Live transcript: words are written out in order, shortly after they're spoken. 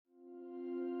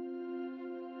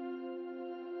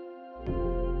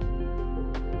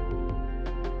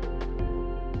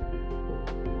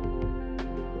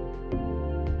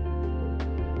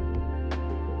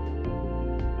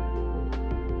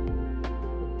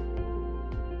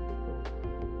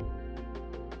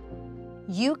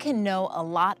You can know a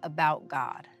lot about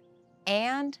God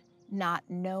and not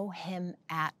know Him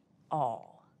at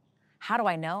all. How do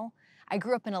I know? I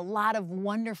grew up in a lot of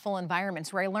wonderful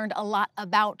environments where I learned a lot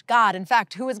about God. In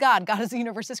fact, who is God? God is the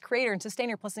universe's creator and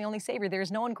sustainer, plus the only savior. There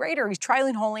is no one greater. He's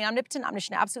triune, holy, omnipotent,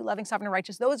 omniscient, absolute, loving, sovereign, and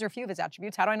righteous. Those are a few of his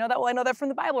attributes. How do I know that? Well, I know that from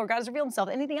the Bible, where God has revealed himself.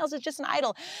 Anything else is just an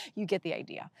idol. You get the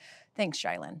idea. Thanks,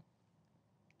 Shylin.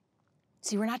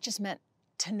 See, we're not just meant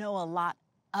to know a lot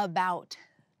about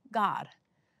God.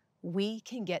 We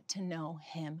can get to know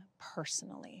Him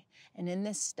personally. And in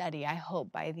this study, I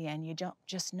hope by the end you don't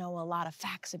just know a lot of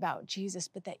facts about Jesus,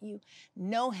 but that you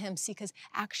know Him. See, because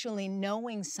actually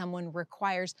knowing someone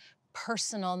requires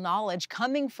personal knowledge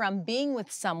coming from being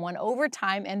with someone over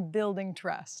time and building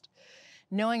trust.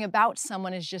 Knowing about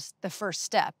someone is just the first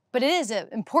step, but it is an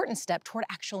important step toward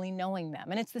actually knowing them.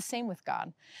 And it's the same with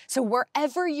God. So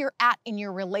wherever you're at in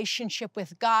your relationship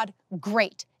with God,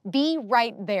 great. Be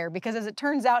right there, because as it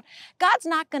turns out, God's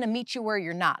not going to meet you where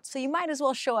you're not. So you might as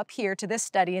well show up here to this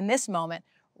study in this moment,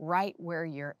 right where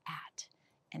you're at.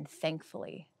 And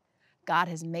thankfully, God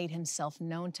has made Himself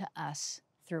known to us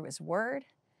through His Word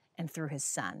and through His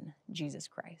Son, Jesus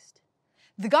Christ.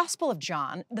 The Gospel of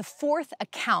John, the fourth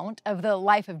account of the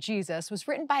life of Jesus, was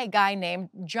written by a guy named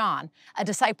John, a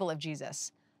disciple of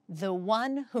Jesus, the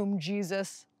one whom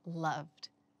Jesus loved.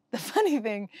 The funny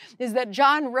thing is that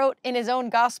John wrote in his own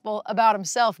gospel about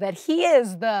himself that he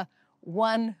is the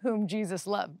one whom Jesus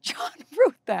loved. John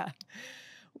wrote that.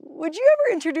 Would you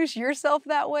ever introduce yourself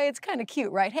that way? It's kind of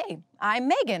cute, right? Hey, I'm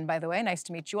Megan, by the way. Nice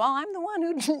to meet you all. I'm the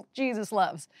one who Jesus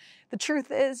loves. The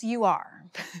truth is, you are.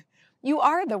 You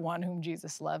are the one whom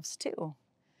Jesus loves too.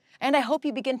 And I hope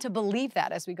you begin to believe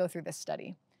that as we go through this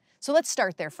study. So let's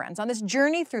start there, friends. On this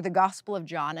journey through the Gospel of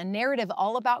John, a narrative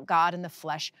all about God in the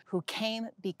flesh who came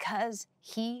because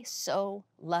He so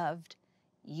loved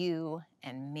you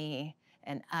and me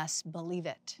and us. Believe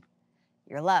it.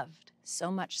 You're loved,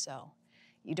 so much so.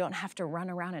 You don't have to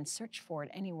run around and search for it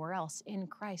anywhere else. In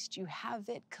Christ, you have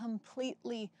it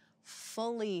completely,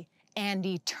 fully, and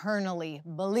eternally.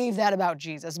 Believe that about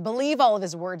Jesus. Believe all of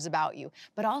His words about you,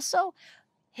 but also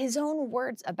His own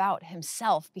words about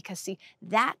Himself, because see,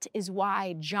 that is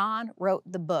why John wrote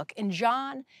the book. In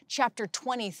John chapter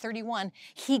 20:31,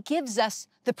 he gives us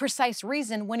the precise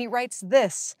reason when he writes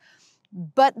this: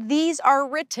 "But these are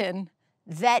written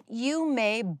that you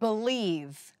may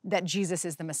believe that Jesus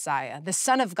is the Messiah, the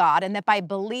Son of God, and that by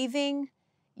believing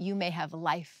you may have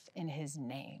life in His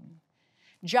name."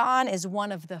 John is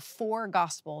one of the four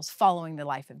Gospels following the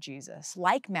life of Jesus.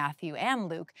 Like Matthew and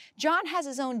Luke, John has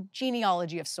his own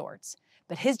genealogy of sorts,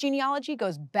 but his genealogy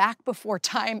goes back before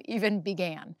time even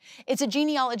began. It's a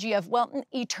genealogy of, well,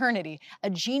 eternity,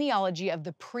 a genealogy of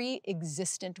the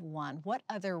pre-existent one. What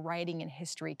other writing in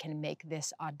history can make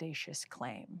this audacious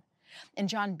claim? And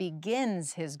John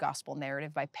begins his Gospel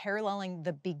narrative by paralleling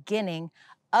the beginning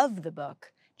of the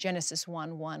book, Genesis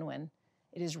 1:1, when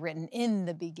it is written, "In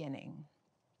the beginning,"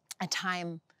 a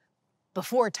time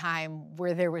before time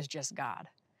where there was just God,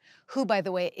 who, by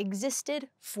the way, existed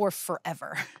for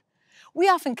forever. We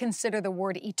often consider the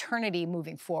word eternity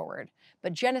moving forward,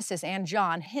 but Genesis and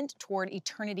John hint toward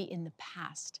eternity in the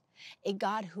past, a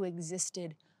God who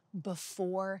existed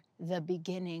before the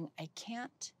beginning. I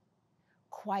can't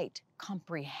quite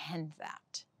comprehend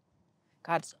that.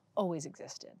 God's always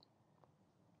existed.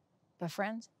 But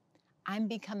friends, I'm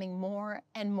becoming more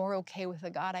and more okay with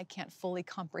a God I can't fully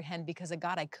comprehend, because a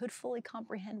God I could fully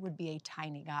comprehend would be a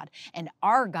tiny God. And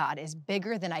our God is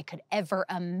bigger than I could ever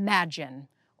imagine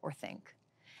or think.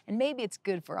 And maybe it's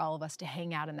good for all of us to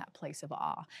hang out in that place of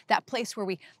awe, that place where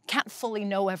we can't fully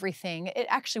know everything. It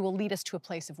actually will lead us to a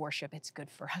place of worship. It's good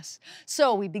for us.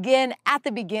 So we begin at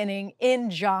the beginning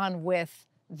in John with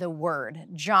the Word.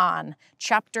 John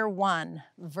chapter 1,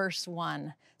 verse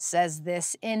 1 says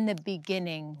this: "In the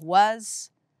beginning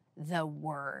was the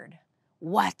Word."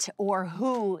 What or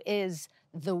who is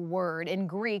the Word? In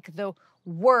Greek, the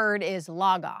word is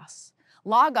logos.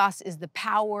 Logos is the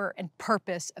power and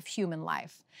purpose of human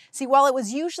life. See, while it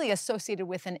was usually associated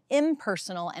with an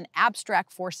impersonal and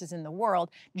abstract forces in the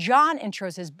world, John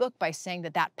intros his book by saying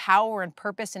that that power and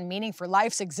purpose and meaning for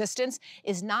life's existence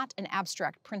is not an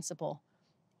abstract principle.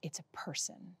 It's a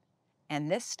person. And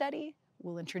this study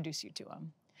will introduce you to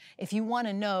him. If you want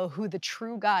to know who the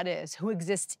true God is, who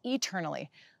exists eternally,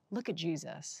 look at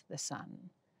Jesus, the Son.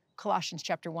 Colossians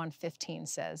chapter 1:15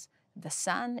 says, "The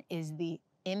Son is the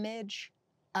image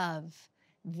of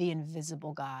the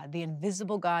invisible God." The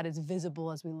invisible God is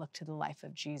visible as we look to the life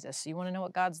of Jesus. So you want to know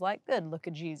what God's like? Good, look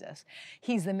at Jesus.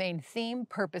 He's the main theme,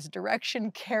 purpose,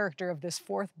 direction, character of this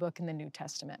fourth book in the New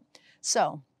Testament.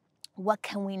 So what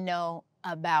can we know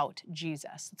about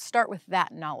Jesus? Let's start with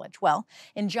that knowledge. Well,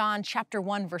 in John chapter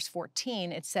 1, verse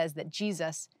 14, it says that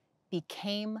Jesus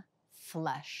became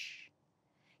flesh.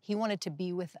 He wanted to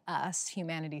be with us,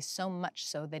 humanity, so much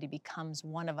so that he becomes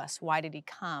one of us. Why did he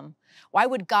come? Why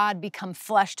would God become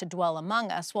flesh to dwell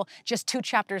among us? Well, just 2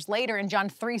 chapters later in John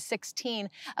 3:16,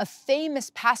 a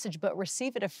famous passage, but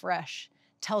receive it afresh,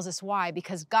 tells us why.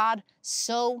 Because God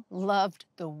so loved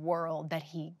the world that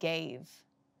he gave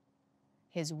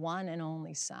his one and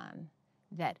only Son,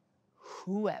 that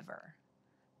whoever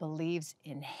believes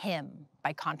in him,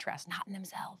 by contrast, not in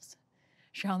themselves,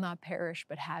 shall not perish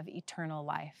but have eternal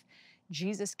life.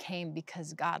 Jesus came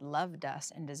because God loved us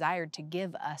and desired to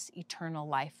give us eternal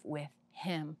life with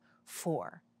him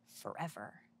for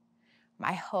forever.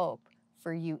 My hope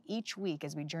for you each week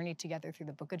as we journey together through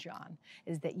the book of John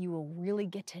is that you will really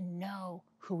get to know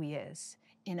who he is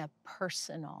in a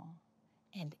personal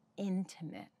and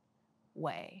intimate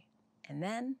way. And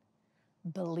then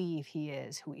believe he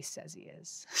is who he says he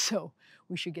is. So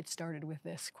we should get started with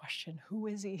this question. Who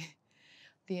is he?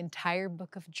 The entire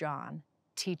book of John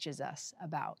teaches us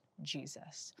about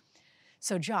Jesus.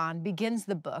 So John begins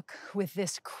the book with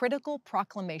this critical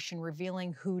proclamation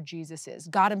revealing who Jesus is,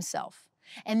 God himself,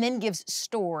 and then gives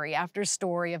story after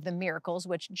story of the miracles,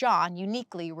 which John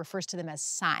uniquely refers to them as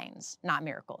signs, not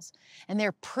miracles. And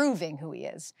they're proving who he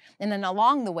is. And then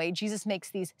along the way, Jesus makes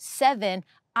these 7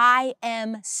 I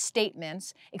am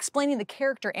statements explaining the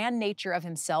character and nature of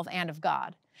himself and of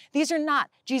God. These are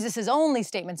not Jesus' only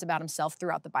statements about himself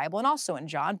throughout the Bible and also in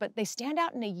John, but they stand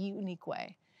out in a unique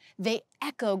way. They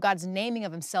echo God's naming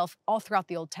of himself all throughout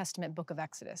the Old Testament book of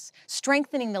Exodus,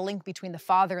 strengthening the link between the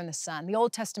Father and the Son, the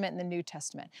Old Testament and the New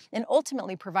Testament, and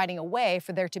ultimately providing a way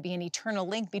for there to be an eternal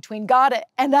link between God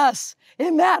and us.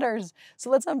 It matters. So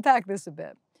let's unpack this a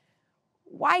bit.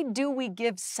 Why do we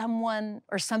give someone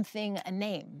or something a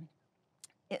name?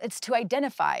 It's to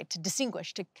identify, to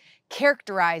distinguish, to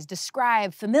characterize,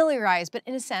 describe, familiarize, but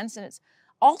in a sense, and it's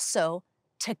also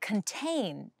to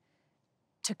contain,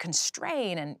 to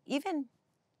constrain, and even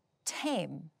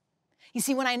tame. You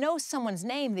see, when I know someone's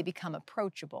name, they become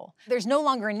approachable. There's no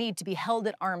longer a need to be held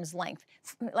at arm's length.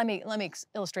 Let me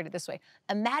illustrate it this way.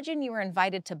 Imagine you were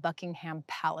invited to Buckingham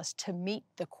Palace to meet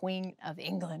the Queen of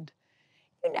England.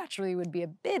 You naturally would be a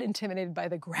bit intimidated by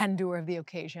the grandeur of the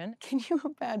occasion. Can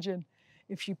you imagine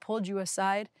if she pulled you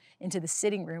aside into the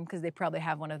sitting room, because they probably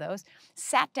have one of those,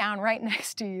 sat down right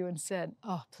next to you and said,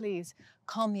 "Oh, please,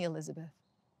 call me Elizabeth."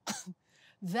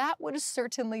 That would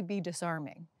certainly be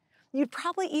disarming. You'd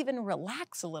probably even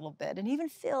relax a little bit and even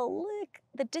feel like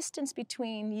the distance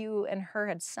between you and her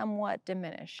had somewhat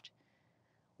diminished.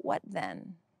 What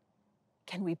then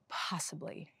can we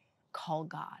possibly call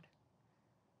God?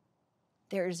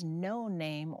 There's no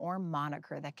name or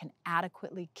moniker that can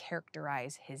adequately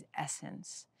characterize his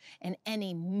essence, and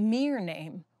any mere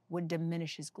name would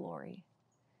diminish his glory.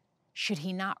 Should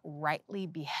he not rightly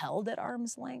be held at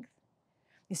arm's length?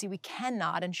 You see, we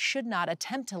cannot and should not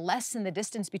attempt to lessen the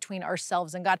distance between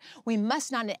ourselves and God. We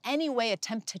must not in any way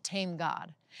attempt to tame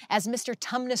God. As Mr.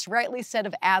 Tumnus rightly said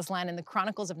of Aslan in the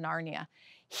Chronicles of Narnia,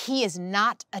 he is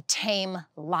not a tame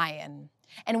lion.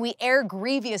 And we err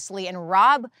grievously and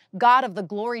rob God of the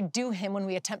glory due him when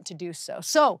we attempt to do so.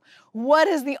 So, what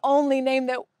is the only name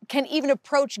that can even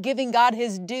approach giving God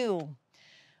his due?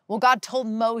 Well, God told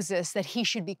Moses that he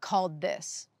should be called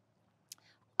this: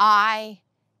 I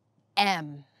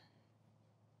am.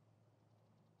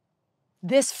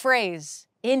 This phrase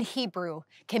in Hebrew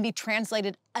can be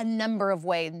translated a number of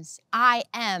ways. I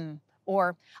am,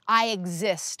 or I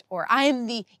exist, or I am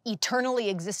the eternally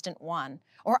existent one,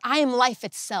 or I am life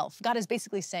itself. God is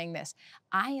basically saying this: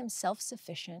 I am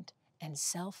self-sufficient and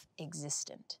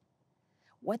self-existent.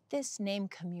 What this name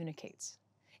communicates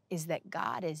is that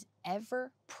God is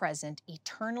ever-present,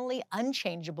 eternally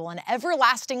unchangeable, and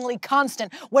everlastingly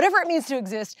constant. Whatever it means to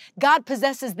exist, God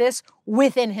possesses this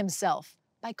within himself.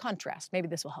 By contrast, maybe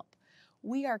this will help.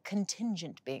 We are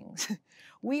contingent beings.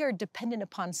 We are dependent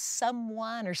upon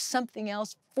someone or something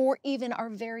else for even our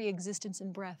very existence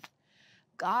and breath.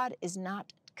 God is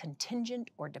not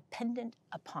contingent or dependent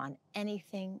upon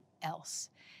anything else.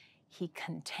 He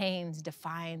contains,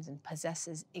 defines, and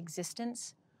possesses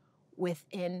existence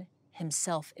within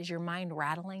himself. Is your mind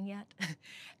rattling yet?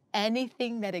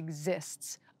 Anything that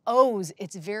exists owes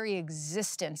its very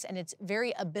existence and its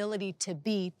very ability to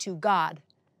be to God.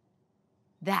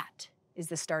 That is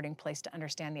the starting place to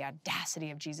understand the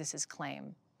audacity of Jesus'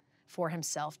 claim for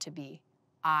himself to be,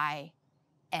 I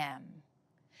am.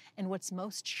 And what's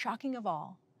most shocking of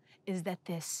all is that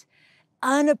this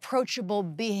unapproachable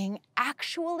being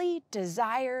actually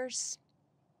desires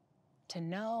to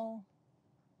know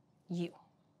you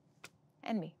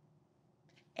and me.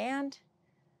 And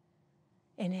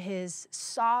in his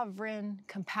sovereign,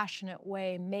 compassionate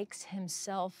way, makes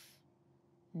himself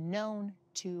known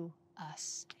to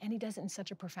us. And he does it in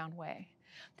such a profound way.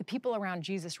 The people around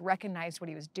Jesus recognized what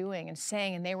he was doing and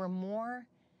saying, and they were more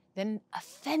than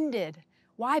offended.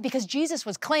 Why? Because Jesus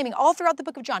was claiming all throughout the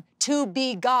book of John to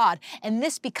be God. And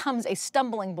this becomes a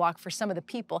stumbling block for some of the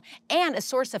people and a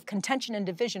source of contention and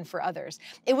division for others.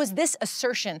 It was this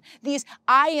assertion, these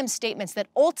I am statements that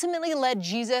ultimately led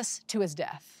Jesus to his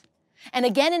death. And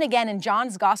again in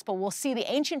John's gospel, we'll see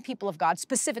the ancient people of God,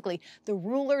 specifically the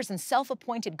rulers and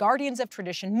self-appointed guardians of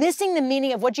tradition, missing the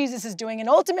meaning of what Jesus is doing and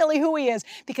ultimately who he is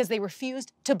because they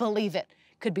refused to believe it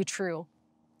could be true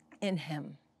in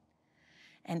him.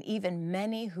 And even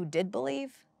many who did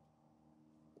believe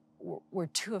were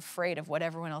too afraid of what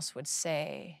everyone else would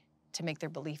say to make their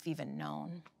belief even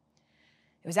known.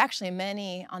 It was actually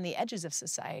many on the edges of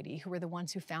society who were the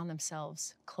ones who found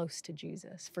themselves close to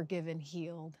Jesus, forgiven,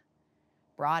 healed,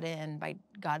 brought in by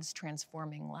God's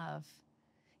transforming love.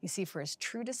 You see, for his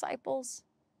true disciples,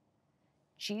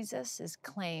 Jesus'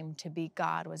 claim to be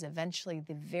God was eventually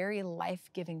the very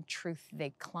life-giving truth they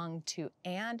clung to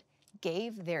and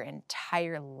gave their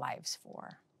entire lives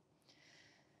for.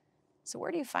 So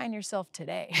where do you find yourself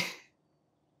today?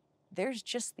 There's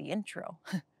just the intro,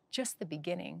 just the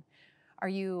beginning. Are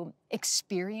you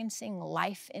experiencing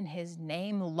life in his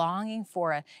name, longing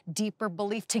for a deeper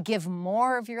belief to give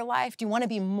more of your life? Do you want to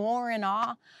be more in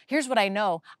awe? Here's what I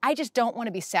know. I just don't want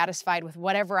to be satisfied with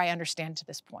whatever I understand to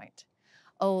this point.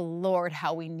 Oh Lord,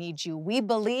 how we need you. We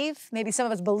believe, maybe some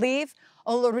of us believe.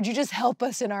 Oh Lord, would you just help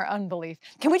us in our unbelief?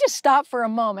 Can we just stop for a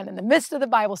moment in the midst of the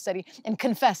Bible study and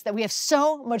confess that we have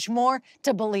so much more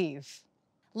to believe?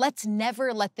 Let's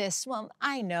never let this,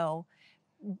 I know,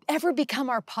 ever become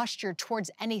our posture towards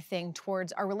anything,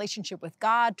 towards our relationship with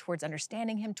God, towards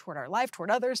understanding him, toward our life, toward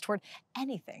others, toward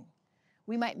anything.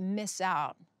 We might miss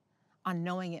out on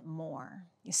knowing it more.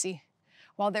 You see,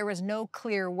 while there was no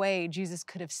clear way Jesus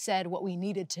could have said what we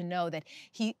needed to know, that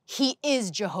he is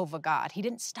Jehovah God, he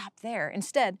didn't stop there.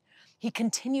 Instead, he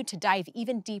continued to dive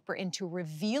even deeper into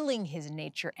revealing his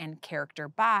nature and character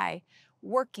by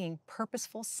working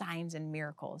purposeful signs and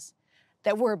miracles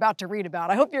that we're about to read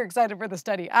about. I hope you're excited for the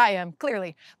study. I am,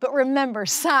 clearly. But remember,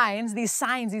 signs,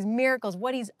 these miracles,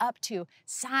 what he's up to,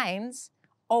 signs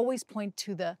always point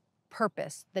to the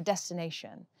purpose, the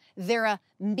destination. They're a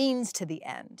means to the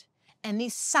end. And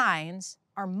these signs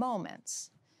are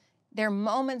moments. They're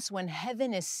moments when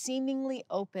heaven is seemingly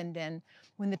opened and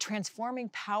when the transforming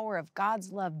power of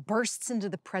God's love bursts into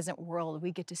the present world,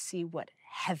 we get to see what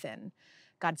heaven,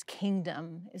 God's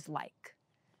kingdom, is like.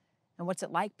 And what's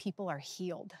it like? People are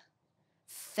healed,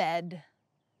 fed,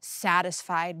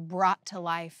 satisfied, brought to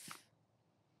life.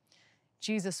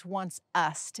 Jesus wants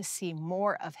us to see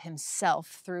more of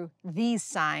himself through these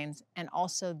signs and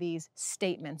also these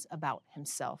statements about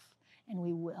himself. And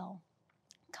we will.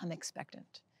 Come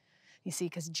expectant. You see,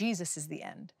 because Jesus is the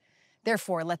end.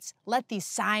 Therefore, let's let these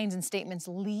signs and statements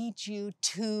lead you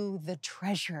to the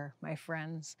treasure, my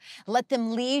friends. Let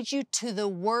them lead you to the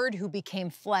Word who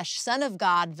became flesh, Son of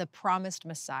God, the promised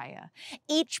Messiah.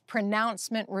 Each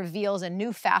pronouncement reveals a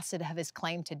new facet of his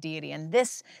claim to deity. In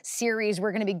this series,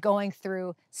 we're going to be going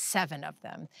through 7 of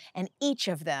them. And each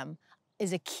of them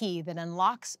is a key that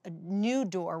unlocks a new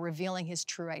door revealing his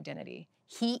true identity.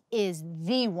 He is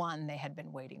the one they had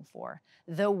been waiting for,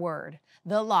 the Word,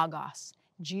 the Logos,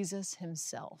 Jesus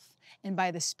himself. And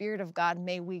by the Spirit of God,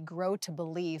 may we grow to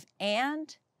believe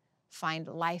and find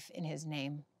life in his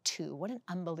name too. What an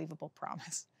unbelievable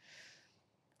promise.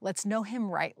 Let's know him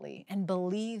rightly and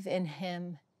believe in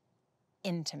him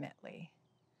intimately.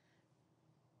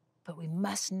 But we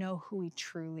must know who he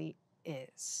truly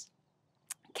is.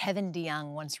 Kevin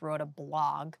DeYoung once wrote a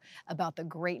blog about the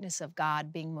greatness of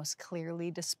God being most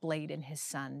clearly displayed in his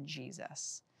son,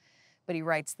 Jesus. But he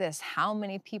writes this, how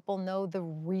many people know the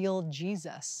real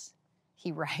Jesus?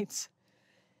 He writes,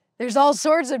 there's all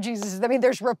sorts of Jesuses. I mean,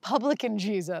 there's Republican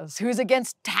Jesus, who's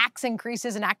against tax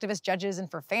increases and activist judges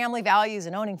and for family values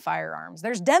and owning firearms.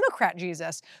 There's Democrat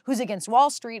Jesus, who's against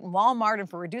Wall Street and Walmart and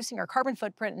for reducing our carbon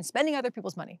footprint and spending other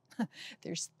people's money.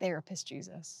 There's Therapist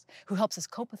Jesus, who helps us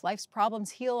cope with life's problems,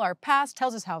 heal our past,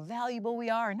 tells us how valuable we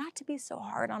are, and not to be so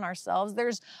hard on ourselves.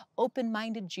 There's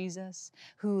Open-minded Jesus,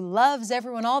 who loves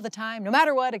everyone all the time, no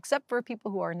matter what, except for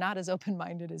people who are not as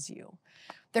open-minded as you.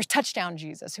 There's Touchdown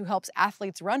Jesus, who helps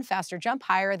athletes run faster, jump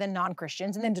higher than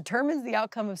non-Christians, and then determines the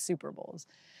outcome of Super Bowls.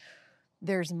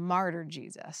 There's martyr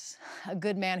Jesus, a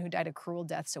good man who died a cruel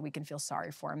death so we can feel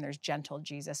sorry for him. There's gentle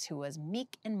Jesus, who was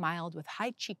meek and mild with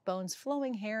high cheekbones,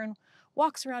 flowing hair, and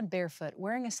walks around barefoot,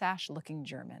 wearing a sash, looking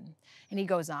German. And he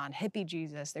goes on, hippie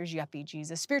Jesus, there's yuppie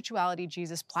Jesus, spirituality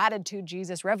Jesus, platitude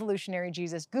Jesus, revolutionary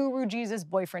Jesus, guru Jesus,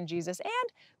 boyfriend Jesus,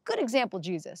 and good example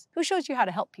Jesus, who shows you how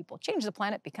to help people, change the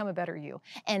planet, become a better you.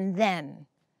 And then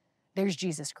there's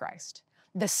Jesus Christ,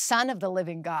 the Son of the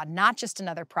living God, not just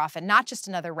another prophet, not just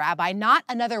another rabbi, not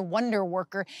another wonder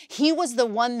worker. He was the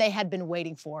one they had been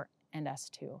waiting for, and us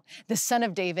too. The Son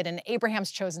of David and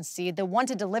Abraham's chosen seed, the one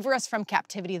to deliver us from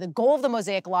captivity, the goal of the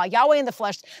Mosaic law, Yahweh in the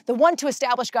flesh, the one to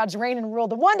establish God's reign and rule,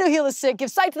 the one to heal the sick, give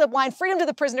sight to the blind, freedom to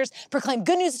the prisoners, proclaim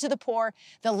good news to the poor,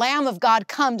 the Lamb of God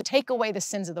come to take away the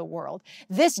sins of the world.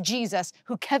 This Jesus,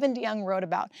 who Kevin DeYoung wrote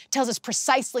about, tells us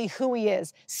precisely who he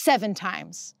is 7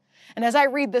 times. And as I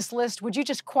read this list, would you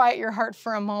just quiet your heart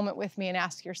for a moment with me and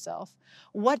ask yourself,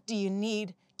 what do you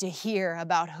need to hear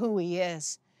about who he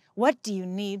is? What do you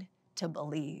need to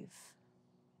believe?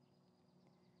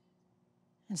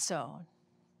 And so,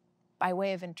 by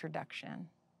way of introduction,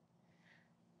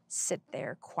 sit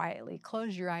there quietly,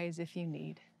 close your eyes if you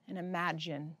need, and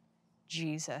imagine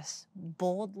Jesus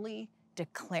boldly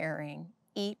declaring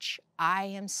each I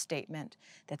am statement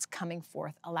that's coming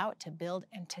forth. Allow it to build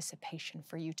anticipation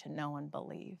for you to know and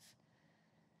believe.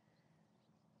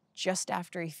 Just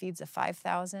after he feeds the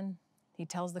 5,000, he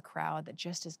tells the crowd that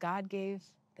just as God gave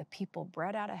the people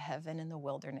bread out of heaven in the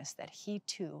wilderness, that he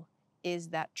too is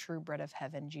that true bread of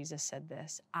heaven. Jesus said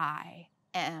this, I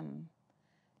am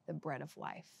the bread of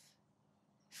life.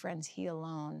 Friends, he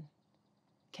alone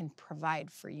can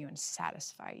provide for you and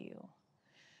satisfy you.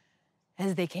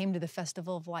 As they came to the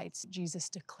Festival of Lights, Jesus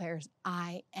declares,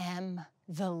 I am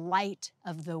the light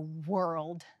of the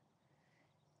world.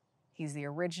 He's the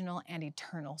original and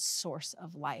eternal source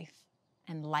of life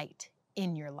and light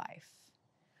in your life.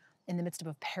 In the midst of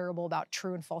a parable about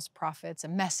true and false prophets, a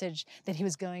message that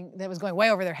was going way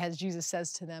over their heads, Jesus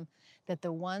says to them that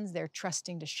the ones they're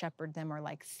trusting to shepherd them are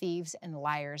like thieves and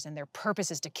liars, and their purpose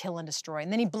is to kill and destroy.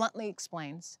 And then he bluntly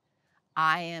explains,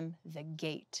 I am the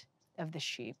gate of the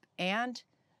sheep and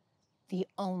the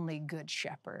only good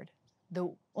shepherd,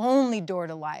 the only door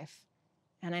to life.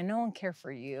 And I know and care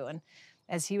for you. And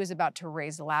as he was about to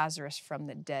raise Lazarus from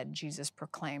the dead, Jesus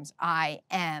proclaims, I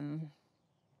am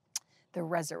the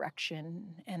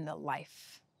resurrection and the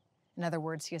life. In other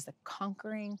words, he has the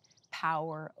conquering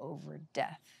power over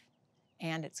death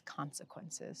and its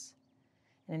consequences.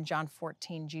 And in John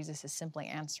 14, Jesus is simply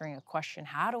answering a question,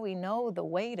 how do we know the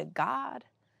way to God?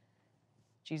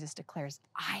 Jesus declares,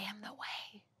 I am the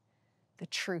way, the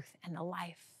truth, and the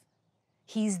life.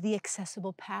 He's the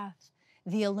accessible path,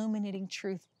 the illuminating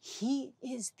truth. He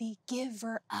is the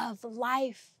giver of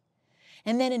life.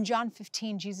 And then in John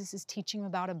 15, Jesus is teaching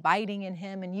about abiding in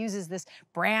him and uses this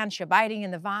branch abiding in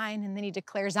the vine. And then he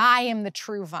declares, I am the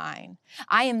true vine.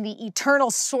 I am the eternal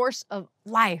source of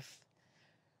life.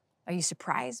 Are you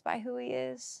surprised by who he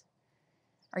is?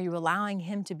 Are you allowing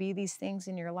him to be these things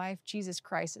in your life? Jesus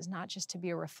Christ is not just to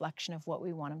be a reflection of what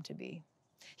we want him to be.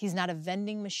 He's not a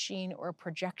vending machine or a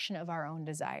projection of our own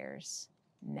desires.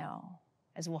 No,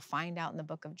 as we'll find out in the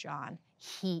book of John,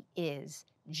 he is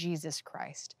Jesus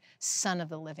Christ, Son of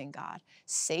the living God,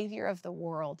 Savior of the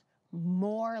world,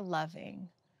 more loving,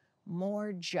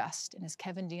 more just, and as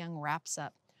Kevin DeYoung wraps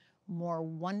up, more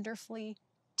wonderfully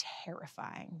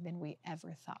terrifying than we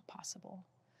ever thought possible.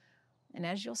 And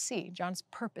as you'll see, John's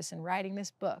purpose in writing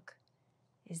this book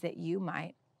is that you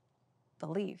might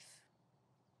believe.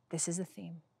 This is the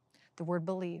theme. The word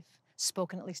believe,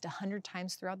 spoken at least 100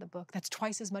 times throughout the book. That's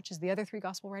twice as much as the other 3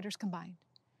 gospel writers combined.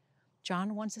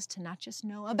 John wants us to not just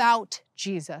know about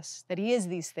Jesus, that he is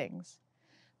these things,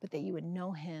 but that you would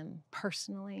know him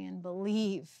personally and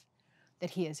believe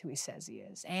that he is who he says he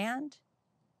is. And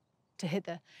to hit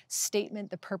the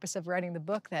statement, the purpose of writing the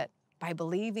book, that by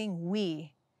believing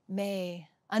we may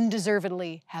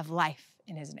undeservedly have life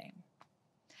in his name,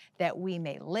 that we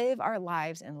may live our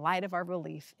lives in light of our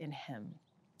belief in him.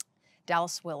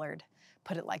 Dallas Willard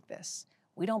put it like this,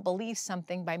 we don't believe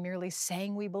something by merely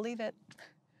saying we believe it,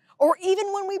 or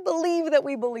even when we believe that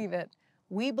we believe it.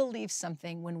 We believe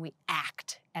something when we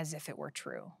act as if it were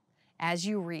true. As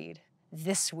you read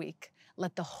this week,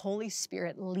 let the Holy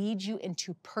Spirit lead you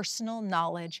into personal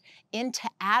knowledge, into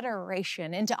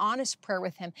adoration, into honest prayer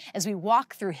with him as we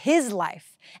walk through his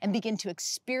life and begin to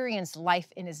experience life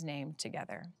in his name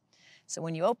together. So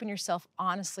when you open yourself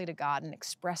honestly to God and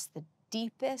express the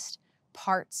deepest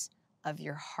parts of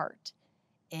your heart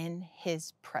in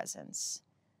his presence,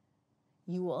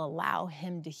 you will allow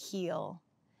him to heal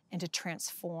and to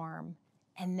transform,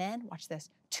 and then, watch this,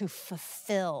 to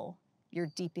fulfill your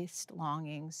deepest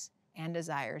longings and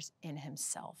desires in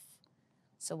himself.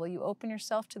 So will you open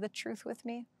yourself to the truth with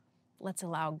me? Let's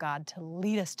allow God to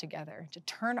lead us together, to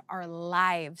turn our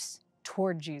lives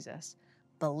toward Jesus,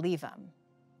 believe him,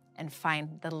 and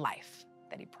find the life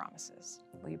that he promises.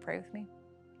 Will you pray with me?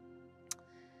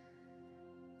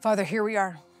 Father, here we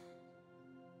are.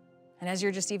 And as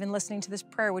you're just even listening to this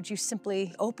prayer, would you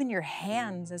simply open your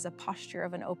hands as a posture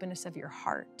of an openness of your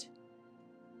heart?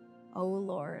 Oh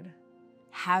Lord,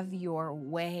 have your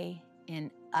way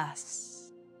in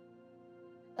us.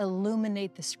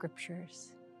 Illuminate the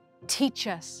scriptures. Teach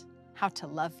us how to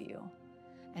love you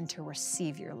and to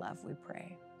receive your love, we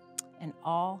pray. And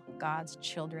all God's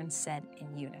children said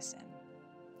in unison,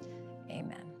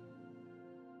 amen.